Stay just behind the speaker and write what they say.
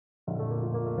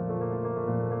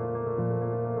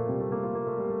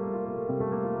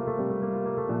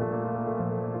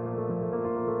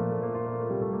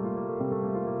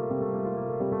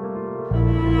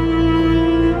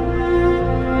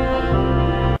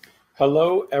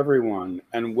Hello, everyone,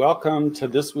 and welcome to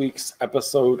this week's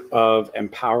episode of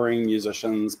Empowering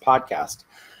Musicians podcast.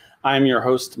 I'm your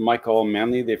host, Michael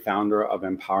Manley, the founder of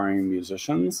Empowering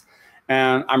Musicians.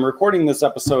 And I'm recording this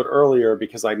episode earlier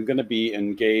because I'm going to be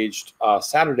engaged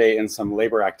Saturday in some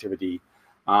labor activity.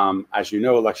 As you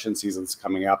know, election season's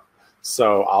coming up.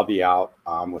 So I'll be out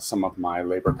with some of my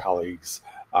labor colleagues,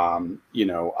 at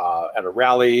a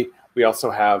rally. We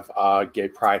also have Gay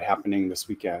Pride happening this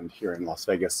weekend here in Las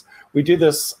Vegas. We do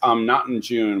this not in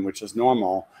June, which is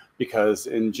normal, because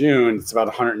in June it's about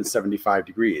 175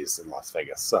 degrees in Las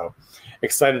Vegas. So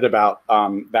excited about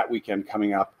that weekend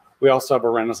coming up. We also have a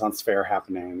Renaissance Fair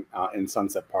happening in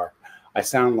Sunset Park. I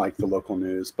sound like the local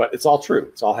news, but it's all true.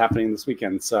 It's all happening this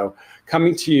weekend. So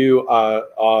coming to you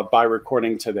by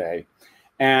recording today.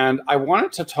 And I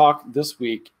wanted to talk this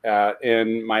week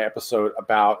in my episode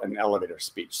about an elevator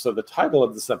speech. So the title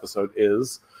of this episode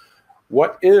is,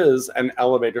 What is an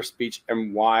Elevator Speech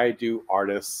and Why Do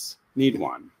Artists Need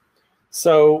One?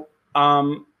 So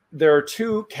there are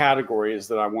two categories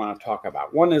that I want to talk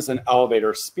about. One is an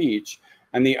elevator speech,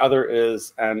 and the other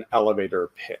is an elevator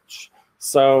pitch.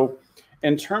 So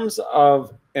in terms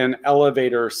of an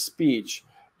elevator speech,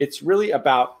 it's really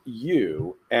about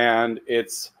you, and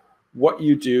it's what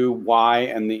you do, why,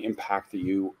 and the impact that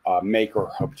you make or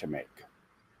hope to make.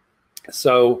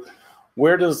 So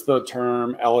where does the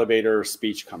term elevator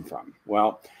speech come from?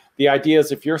 Well, the idea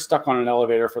is if you're stuck on an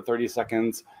elevator for 30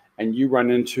 seconds and you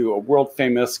run into a world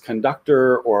famous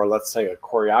conductor, or let's say a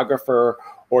choreographer,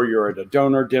 or you're at a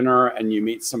donor dinner and you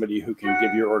meet somebody who can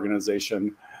give your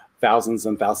organization thousands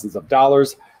and thousands of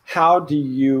dollars, how do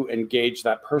you engage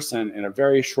that person in a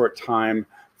very short time,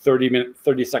 30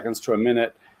 seconds to a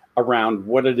minute, around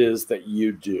what it is that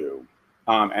you do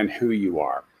and who you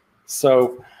are?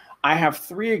 So I have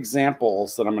three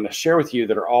examples that I'm going to share with you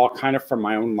that are all kind of from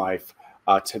my own life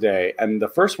today. And the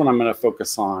first one I'm going to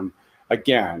focus on,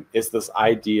 again, is this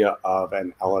idea of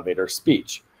an elevator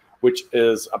speech, which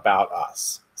is about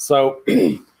us. So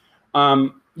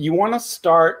you want to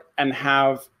start and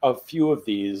have a few of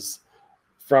these,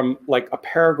 from like a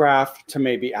paragraph to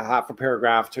maybe a half a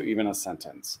paragraph to even a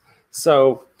sentence.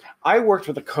 So I worked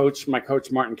with my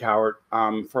coach, Martin Cowart,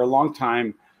 for a long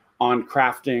time on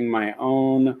crafting my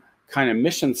own kind of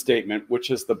mission statement,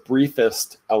 which is the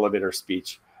briefest elevator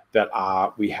speech that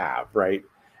we have, right?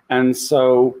 And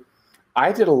so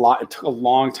I did a lot. It took a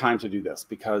long time to do this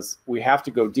because we have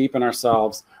to go deep in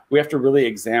ourselves. We have to really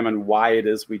examine why it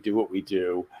is we do what we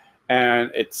do.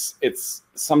 And it's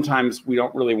sometimes we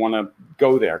don't really want to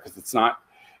go there because it's not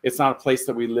a place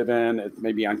that we live in. It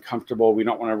may be uncomfortable. We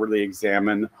don't want to really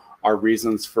examine our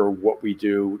reasons for what we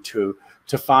do to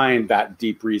find that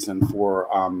deep reason for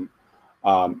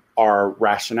our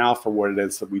rationale for what it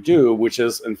is that we do, which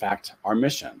is, in fact, our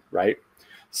mission, right?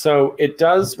 So it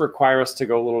does require us to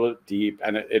go a little bit deep,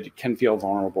 and it can feel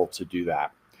vulnerable to do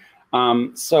that.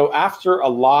 So after a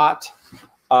lot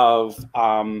of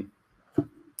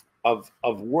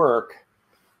work,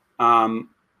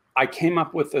 I came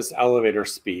up with this elevator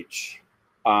speech.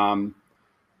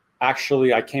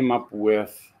 Actually, I came up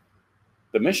with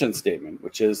the mission statement,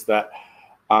 which is that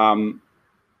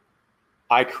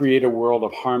I create a world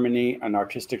of harmony and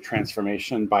artistic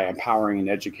transformation by empowering and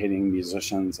educating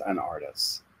musicians and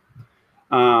artists.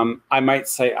 I might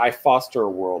say I foster a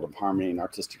world of harmony and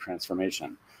artistic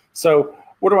transformation. So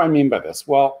what do I mean by this?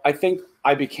 Well, I think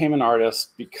I became an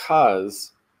artist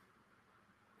because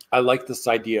I like this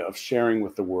idea of sharing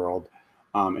with the world,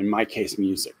 in my case,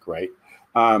 music, right?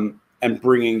 And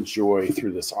bringing joy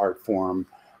through this art form.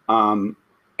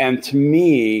 And to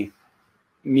me,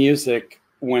 music,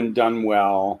 when done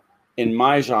well, in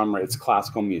my genre, it's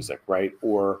classical music, right?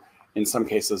 Or in some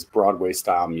cases, Broadway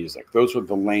style music. Those were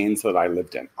the lanes that I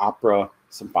lived in: opera,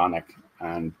 symphonic,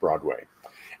 and Broadway.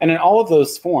 And in all of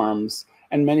those forms,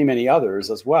 and many, many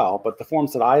others as well, but the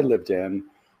forms that I lived in,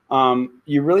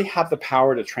 you really have the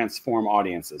power to transform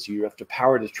audiences. You have the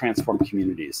power to transform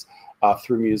communities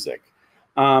through music.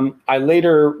 I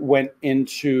later went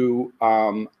into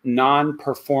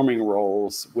non-performing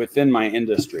roles within my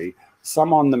industry,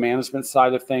 some on the management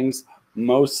side of things,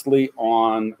 mostly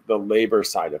on the labor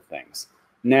side of things.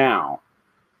 Now,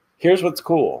 here's what's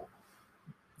cool.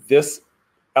 This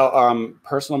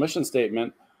personal mission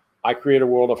statement, I create a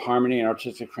world of harmony and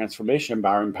artistic transformation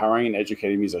by empowering and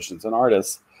educating musicians and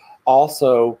artists,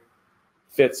 also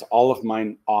fits all of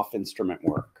my off-instrument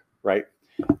work, right?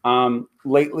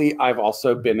 Lately, I've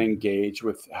also been engaged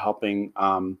with helping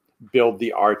build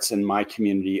the arts in my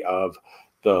community of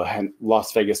the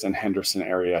Las Vegas and Henderson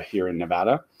area here in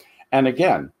Nevada. And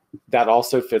again, that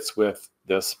also fits with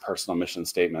this personal mission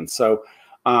statement. So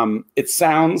It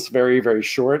sounds very, very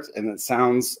short, and it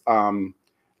sounds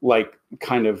like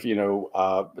kind of,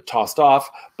 tossed off,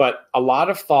 but a lot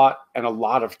of thought and a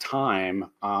lot of time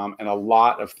and a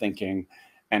lot of thinking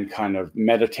and kind of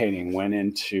meditating went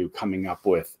into coming up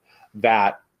with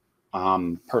that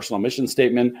personal mission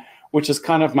statement, which is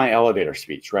kind of my elevator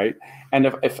speech, right? And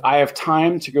if I have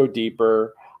time to go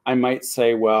deeper, I might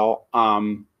say, well,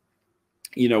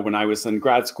 when I was in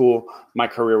grad school, my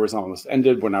career was almost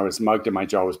ended when I was mugged and my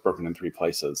jaw was broken in 3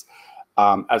 places.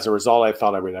 As a result, I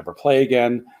thought I would never play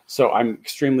again. So I'm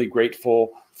extremely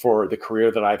grateful for the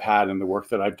career that I've had and the work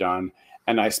that I've done.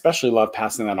 And I especially love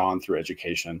passing that on through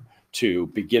education to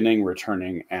beginning,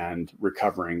 returning, and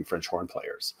recovering French horn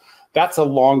players. That's a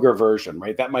longer version,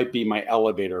 right? That might be my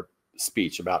elevator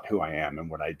speech about who I am and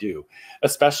what I do,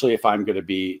 especially if I'm going to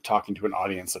be talking to an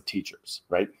audience of teachers,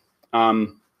 right?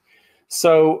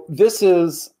 So this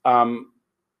is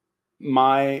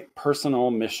my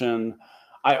personal mission.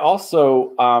 I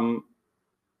also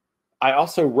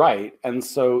write, and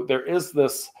so there is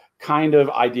this kind of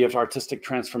idea of artistic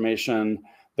transformation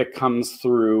that comes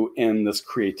through in this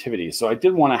creativity. So I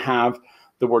did want to have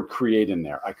the word create in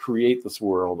there. I create this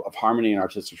world of harmony and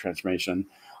artistic transformation.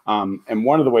 And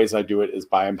one of the ways I do it is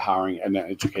by empowering and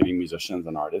educating musicians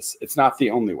and artists. It's not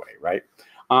the only way, right?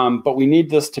 But we need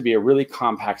this to be a really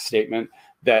compact statement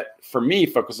that, for me,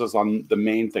 focuses on the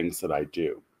main things that I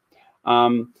do.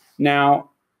 Now,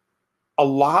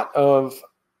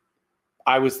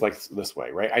 I was like this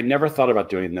way, right? I never thought about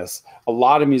doing this. A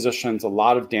lot of musicians, a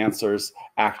lot of dancers,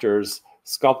 actors,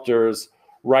 sculptors,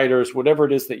 writers, whatever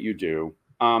it is that you do,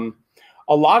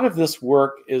 a lot of this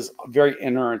work is very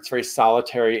inner, it's very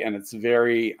solitary, and it's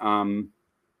very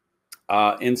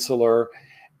insular,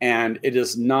 and it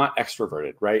is not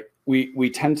extroverted, right? We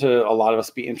tend to, a lot of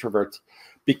us, be introverts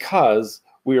because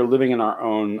we are living in our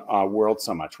own world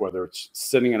so much, whether it's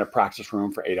sitting in a practice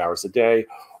room for 8 hours a day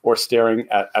or staring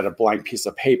at a blank piece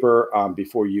of paper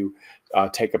before you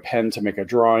take a pen to make a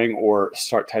drawing or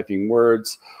start typing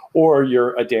words, or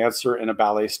you're a dancer in a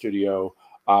ballet studio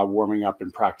warming up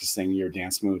and practicing your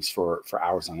dance moves for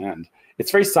hours on end.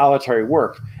 It's very solitary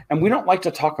work, and we don't like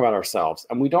to talk about ourselves,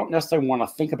 and we don't necessarily want to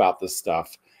think about this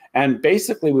stuff. And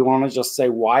basically, we want to just say,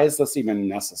 why is this even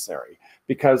necessary?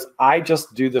 Because I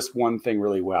just do this one thing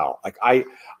really well. Like I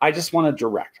just want to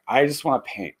direct. I just want to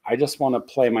paint. I just want to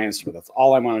play my instrument. That's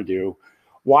all I want to do.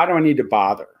 Why do I need to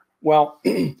bother? Well,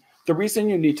 the reason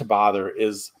you need to bother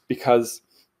is because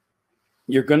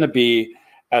you're going to be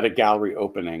at a gallery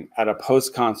opening, at a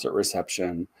post-concert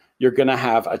reception. You're going to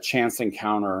have a chance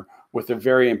encounter with a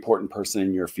very important person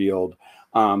in your field.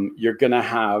 You're going to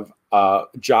have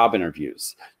job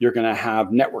interviews. You're going to have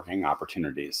networking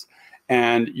opportunities.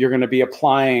 And you're going to be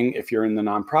applying, if you're in the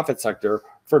nonprofit sector,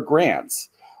 for grants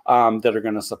that are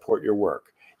going to support your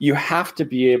work. You have to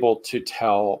be able to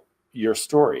tell your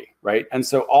story, right? And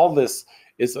so all this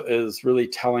is really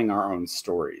telling our own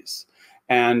stories.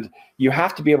 And you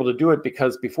have to be able to do it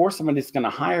because before somebody's going to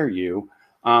hire you,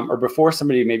 or before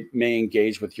somebody may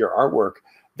engage with your artwork,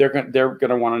 they're going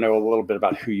to want to know a little bit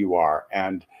about who you are.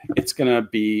 And it's going to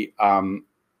be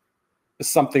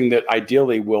something that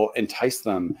ideally will entice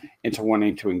them into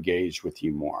wanting to engage with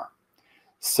you more.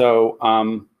 So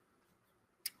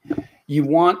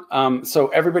so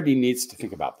everybody needs to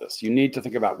think about this. You need to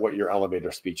think about what your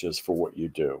elevator speech is for what you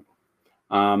do.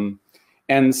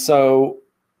 And so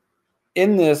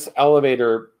in this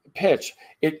elevator pitch,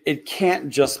 it can't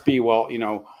just be, well,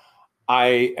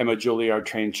 I am a Juilliard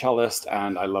trained cellist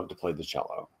and I love to play the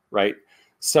cello, right?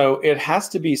 So it has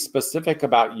to be specific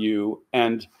about you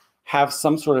and have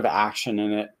some sort of action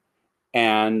in it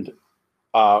and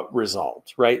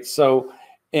result, right? So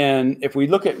if we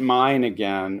look at mine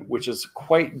again, which is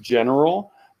quite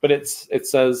general, but it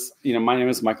says, my name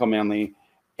is Michael Manley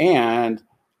and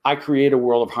I create a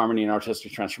world of harmony and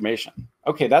artistic transformation.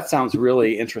 Okay, that sounds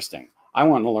really interesting. I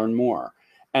want to learn more.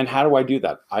 And how do I do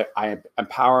that? I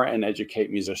empower and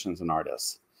educate musicians and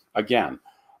artists. Again,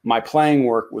 my playing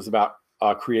work was about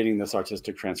creating this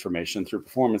artistic transformation through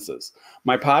performances.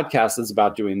 My podcast is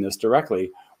about doing this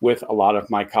directly with a lot of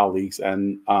my colleagues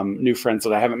and new friends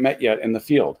that I haven't met yet in the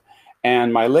field.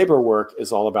 And my labor work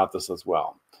is all about this as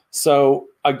well. So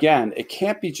again, it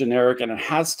can't be generic, and it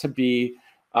has to be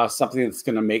something that's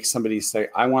going to make somebody say,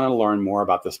 I want to learn more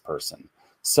about this person.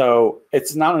 So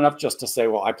it's not enough just to say,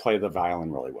 well, I play the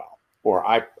violin really well, or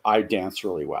I dance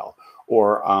really well,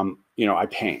 or I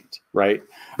paint, right?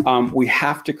 We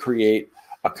have to create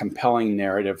a compelling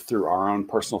narrative through our own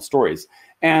personal stories.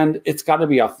 And it's got to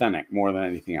be authentic more than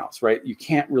anything else, right? You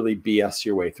can't really BS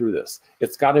your way through this.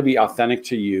 It's got to be authentic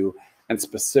to you and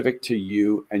specific to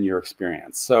you and your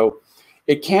experience. So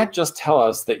it can't just tell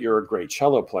us that you're a great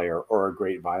cello player or a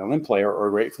great violin player or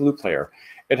a great flute player.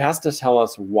 It has to tell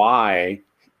us why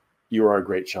you are a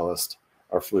great cellist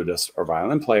or flutist or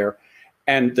violin player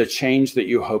and the change that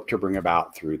you hope to bring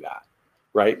about through that,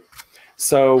 right?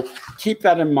 So keep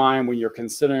that in mind when you're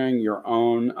considering your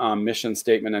own mission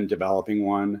statement and developing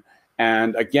one.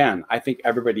 And again, I think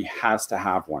everybody has to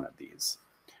have one of these.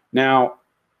 Now,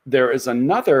 there is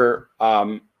another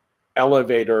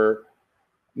elevator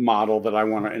model that I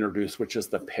want to introduce, which is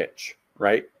the pitch,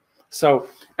 right? So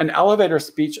an elevator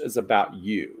speech is about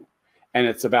you, and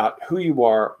it's about who you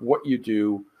are, what you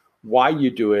do, why you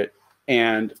do it,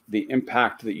 and the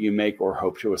impact that you make or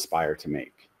hope to aspire to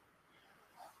make.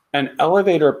 An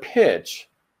elevator pitch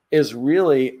is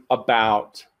really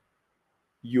about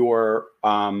your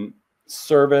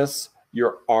service,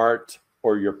 your art,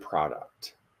 or your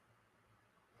product.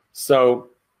 So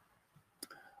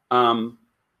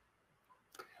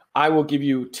I will give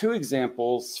you two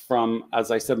examples from,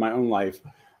 as I said, my own life.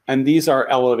 And these are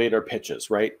elevator pitches,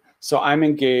 right? So I'm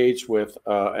engaged with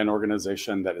an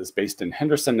organization that is based in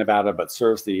Henderson, Nevada, but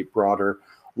serves the broader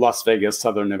Las Vegas,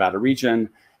 Southern Nevada region.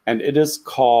 And it is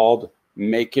called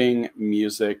Making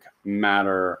Music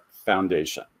Matter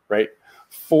Foundation, right?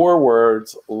 4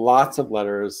 words, lots of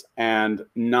letters, and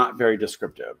not very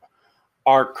descriptive.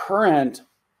 Our current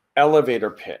elevator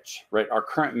pitch, right? Our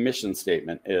current mission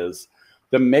statement is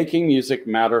the Making Music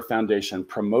Matter Foundation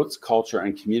promotes culture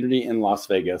and community in Las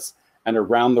Vegas and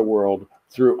around the world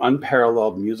through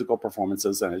unparalleled musical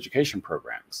performances and education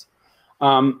programs.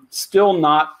 Still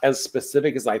not as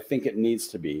specific as I think it needs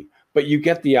to be, but you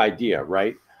get the idea,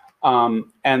 right?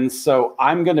 And so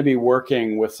I'm going to be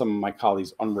working with some of my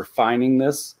colleagues on refining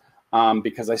this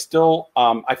because I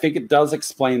think it does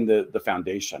explain the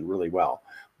foundation really well,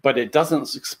 but it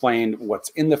doesn't explain what's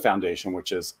in the foundation,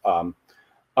 which is an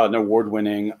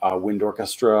award-winning wind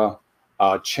orchestra,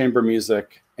 chamber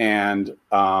music, and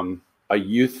a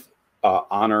youth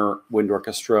honor wind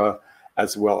orchestra,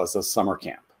 as well as a summer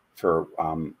camp for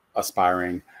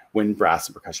aspiring wind, brass,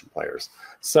 and percussion players.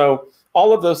 So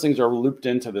all of those things are looped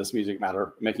into this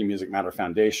Making Music Matter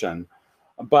Foundation.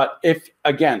 But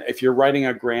if you're writing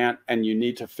a grant and you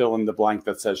need to fill in the blank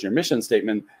that says your mission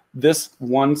statement, this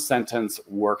one sentence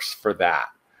works for that.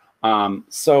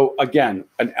 So again,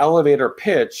 an elevator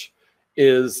pitch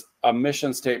is a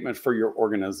mission statement for your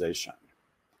organization.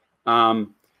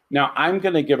 Now I'm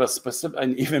going to give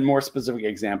an even more specific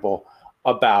example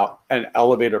about an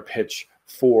elevator pitch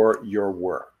for your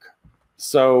work.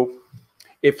 So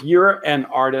if you're an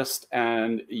artist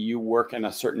and you work in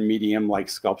a certain medium like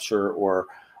sculpture or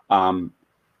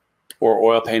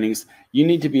oil paintings, you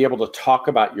need to be able to talk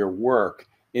about your work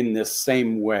in this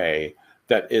same way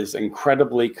that is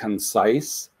incredibly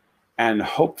concise and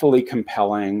hopefully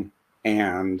compelling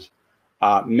and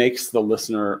makes the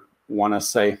listener want to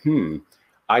say,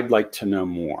 I'd like to know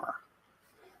more.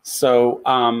 So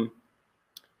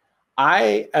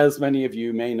I, as many of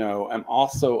you may know, am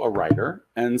also a writer.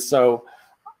 And so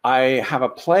I have a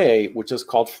play which is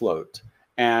called Float.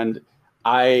 And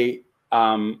I,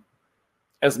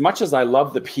 as much as I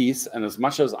love the piece and as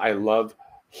much as I love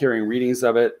hearing readings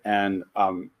of it and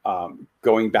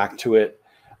going back to it,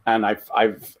 and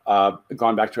I've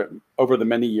gone back to it over the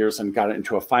many years and got it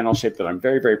into a final shape that I'm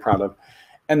very, very proud of.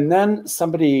 And then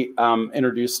somebody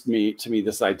introduced to me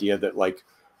this idea that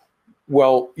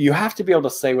well, you have to be able to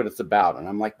say what it's about. And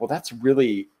I'm like, well, that's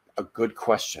really a good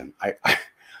question.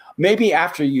 Maybe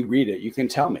after you read it, you can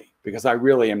tell me, because I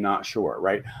really am not sure,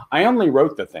 right? I only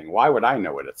wrote the thing. Why would I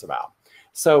know what it's about?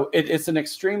 So it's an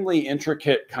extremely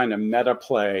intricate kind of meta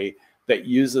play that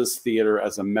uses theater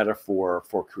as a metaphor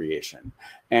for creation.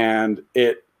 And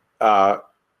it's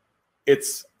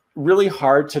really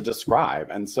hard to describe.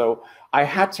 And so I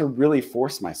had to really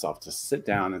force myself to sit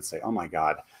down and say, oh my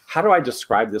God, how do I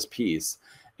describe this piece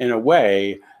in a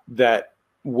way that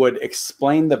would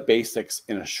explain the basics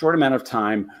in a short amount of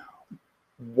time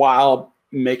while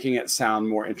making it sound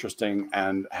more interesting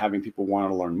and having people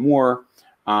want to learn more,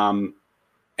 and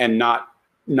not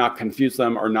confuse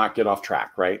them or not get off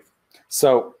track, right?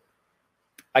 So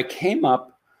I came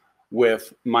up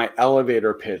with my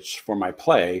elevator pitch for my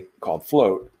play called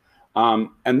Float.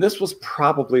 And this was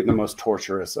probably the most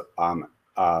torturous of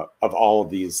all of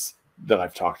these that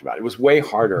I've talked about. It was way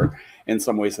harder in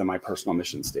some ways than my personal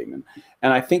mission statement.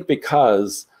 And I think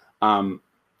because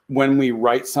when we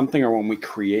write something or when we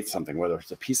create something, whether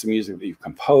it's a piece of music that you've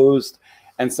composed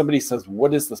and somebody says,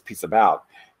 what is this piece about?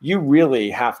 You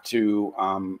really have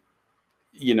to,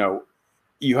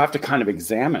 you have to kind of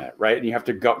examine it, right? And you have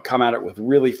to come at it with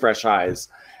really fresh eyes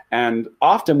And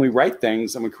often we write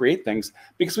things and we create things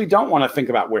because we don't want to think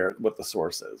about what the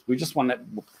source is. We just want to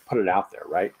put it out there,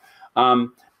 right?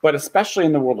 But especially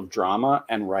in the world of drama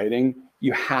and writing,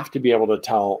 you have to be able to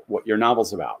tell what your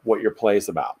novel's about, what your play's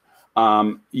about.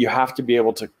 You have to be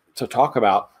able to talk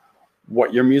about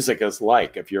what your music is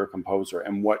like if you're a composer,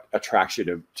 and what attracts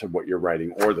you to what you're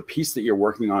writing, or the piece that you're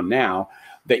working on now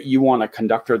that you want a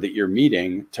conductor that you're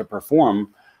meeting to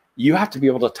perform. You have to be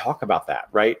able to talk about that,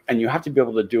 right? And you have to be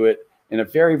able to do it in a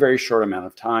very, very short amount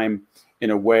of time in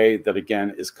a way that,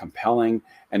 again, is compelling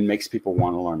and makes people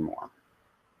want to learn more.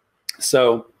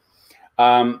 So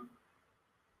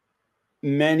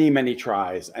many, many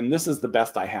tries, and this is the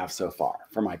best I have so far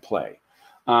for my play.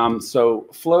 So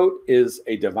Float is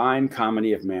a divine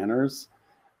comedy of manners,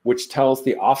 which tells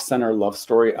the off-center love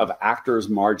story of actors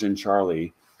Marge and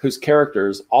Charlie, whose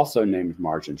characters, also named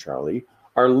Marge and Charlie,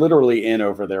 are literally in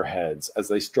over their heads as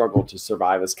they struggle to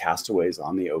survive as castaways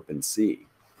on the open sea.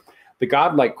 The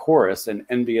godlike chorus, an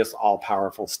envious,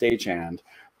 all-powerful stagehand,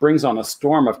 brings on a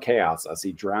storm of chaos as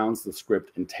he drowns the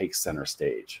script and takes center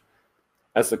stage.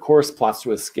 As the chorus plots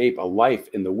to escape a life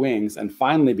in the wings and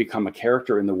finally become a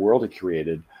character in the world it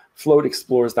created, Float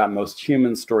explores that most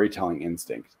human storytelling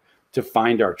instinct, to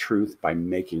find our truth by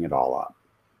making it all up.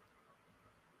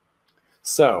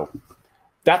 So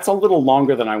that's a little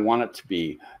longer than I want it to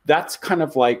be. That's kind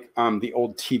of like the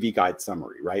old TV guide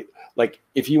summary, right? Like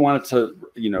if you wanted to,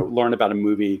 learn about a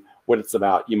movie, what it's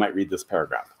about, you might read this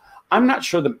paragraph. I'm not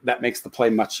sure that makes the play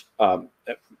much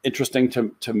interesting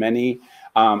to many.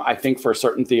 I think for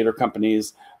certain theater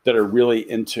companies that are really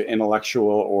into intellectual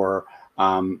or,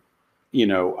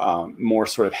 more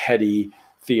sort of heady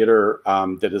theater,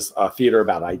 that is theater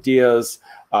about ideas,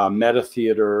 meta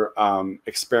theater,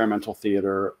 experimental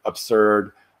theater,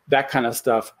 absurd, that kind of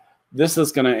stuff, this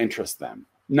is going to interest them.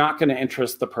 Not going to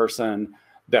interest the person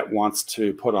that wants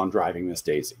to put on Driving Miss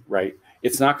Daisy, right?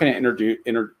 It's not going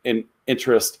to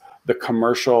interest the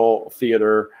commercial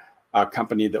theater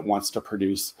company that wants to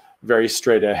produce very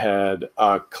straight ahead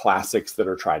classics that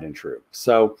are tried and true.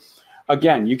 So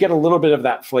again, you get a little bit of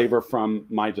that flavor from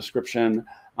my description.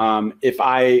 If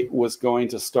I was going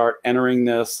to start entering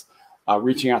this,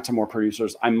 reaching out to more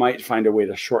producers, I might find a way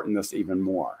to shorten this even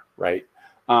more, right?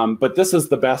 But this is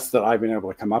the best that I've been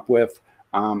able to come up with.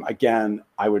 Again,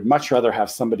 I would much rather have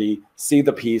somebody see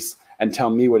the piece and tell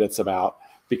me what it's about,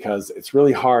 because it's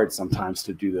really hard sometimes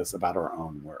to do this about our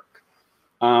own work.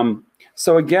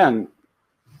 So again,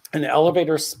 an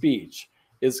elevator speech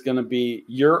is going to be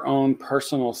your own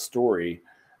personal story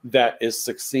that is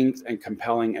succinct and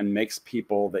compelling and makes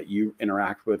people that you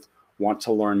interact with want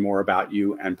to learn more about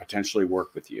you and potentially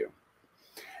work with you.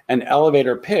 An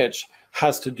elevator pitch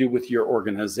has to do with your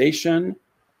organization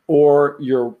or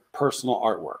your personal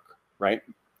artwork, right?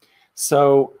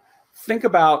 So think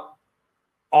about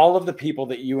all of the people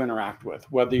that you interact with,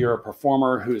 whether you're a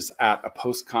performer who's at a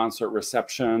post-concert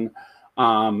reception,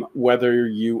 whether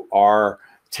you are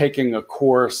taking a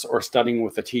course or studying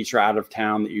with a teacher out of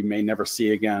town that you may never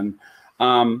see again,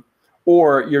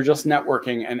 or you're just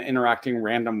networking and interacting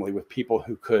randomly with people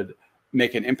who could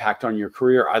make an impact on your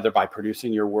career, either by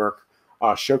producing your work,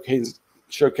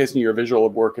 showcasing your visual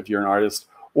work if you're an artist,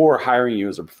 or hiring you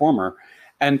as a performer.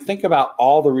 And think about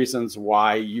all the reasons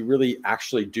why you really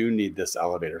actually do need this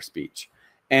elevator speech.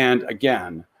 And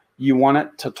again, you want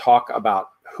it to talk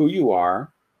about who you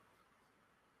are,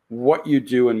 what you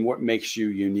do and what makes you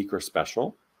unique or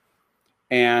special,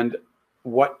 and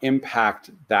what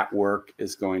impact that work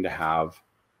is going to have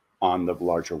on the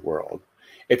larger world.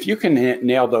 If you can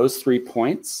nail those 3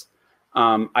 points,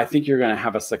 I think you're going to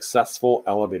have a successful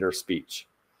elevator speech.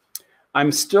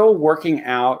 I'm still working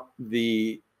out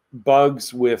the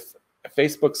bugs with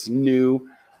Facebook's new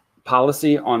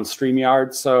policy on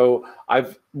StreamYard. So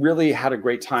I've really had a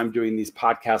great time doing these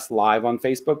podcasts live on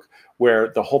Facebook, where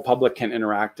the whole public can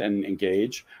interact and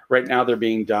engage. Right now they're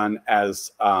being done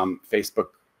as Facebook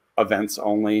events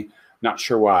only. Not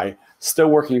sure why. Still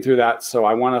working through that. So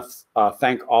I want to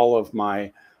thank all of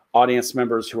my audience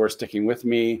members who are sticking with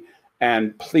me.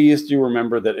 And please do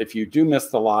remember that if you do miss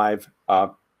the live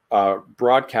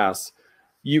broadcasts,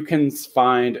 you can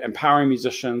find Empowering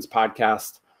Musicians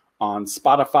podcast on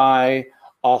Spotify,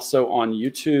 also on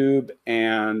YouTube,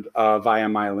 and via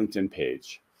my LinkedIn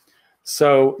page.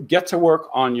 So get to work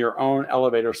on your own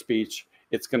elevator speech.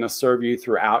 It's going to serve you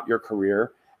throughout your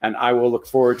career, and I will look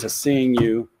forward to seeing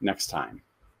you next time.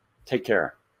 Take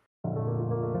care.